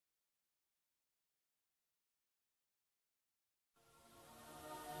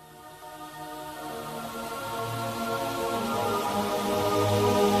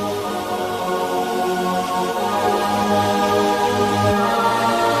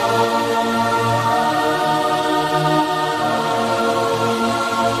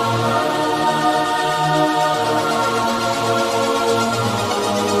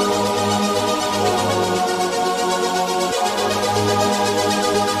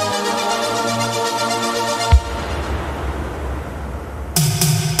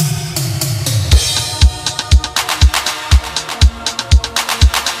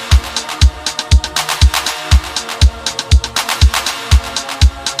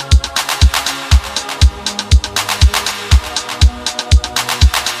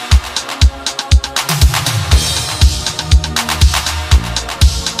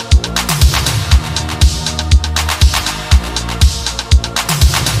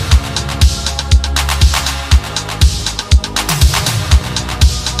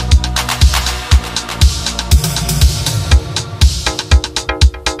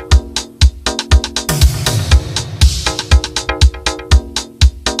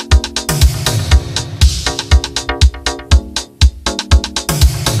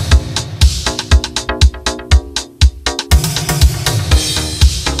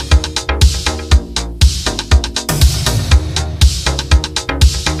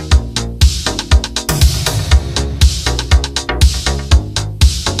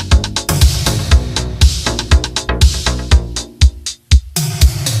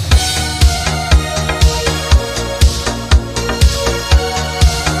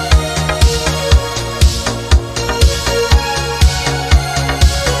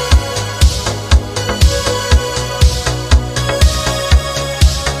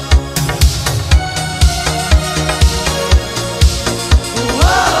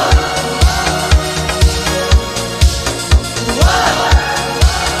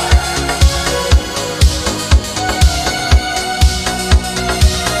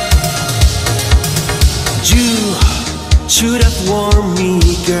me,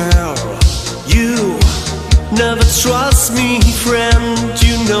 girl. You never trust me, friend.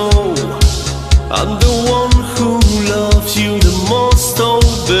 You know I'm the one who loves you the most, oh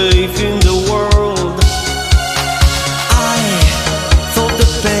babe, in the world. I thought the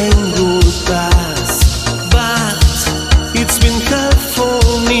pain would pass, but it's been hard for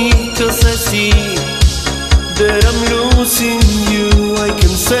me, 'cause I see that I'm losing you. I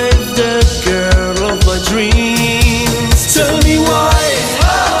can save the girl of my dreams. Tell me why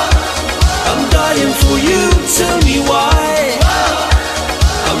I'm dying for you. Tell me why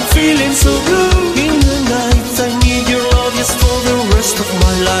I'm feeling so blue. In the night I need your love, yes, for the rest of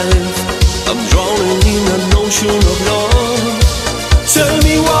my life. I'm drowning in an ocean of love. Tell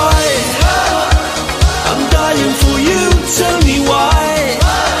me why I'm dying for you. Tell me why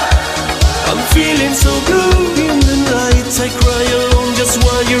I'm feeling so blue. In the night I cry alone just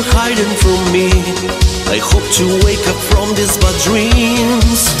while you're hiding from me. I hope to wake up from these bad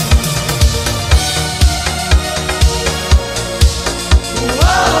dreams.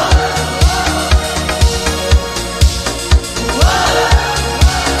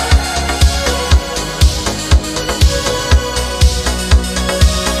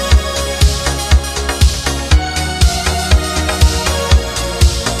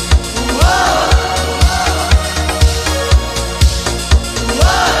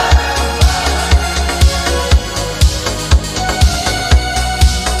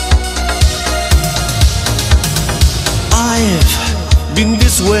 I've been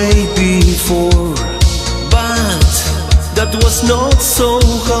this way before, but that was not so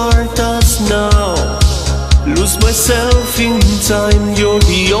hard as now. Lose myself in time, you're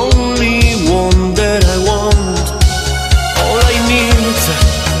the only one that I want. All I need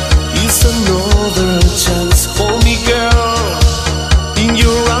is another chance. Hold me, girl, in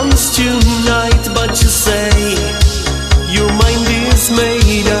your arms tonight. But you say your mind is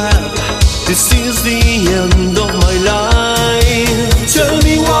made up. This is the end of my life. Tell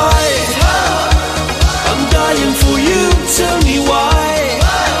me why I'm dying for you. Tell me why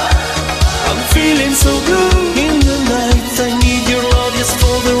I'm feeling so blue. In the night I need your love, yes,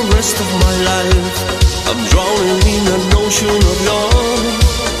 for the rest of my life. I'm drowning in an ocean of love.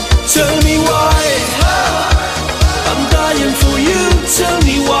 Tell me why I'm dying for you. Tell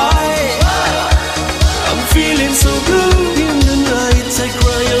me why I'm feeling so blue. In the night I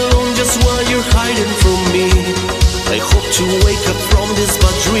cry alone just while you're hiding from me. I hope to wake up from these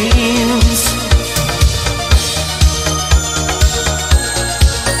bad dreams.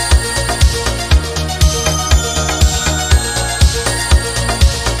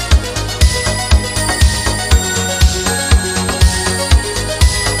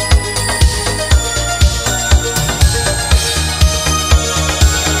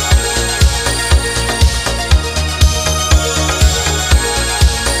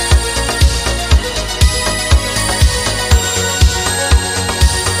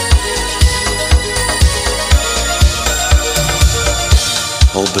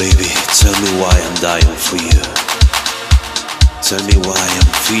 Oh baby, tell me why I'm dying for you. Tell me why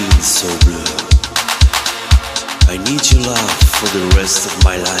I'm feeling so blue. I need your love for the rest of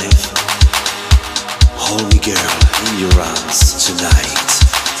my life. Hold me, girl, in your arms tonight.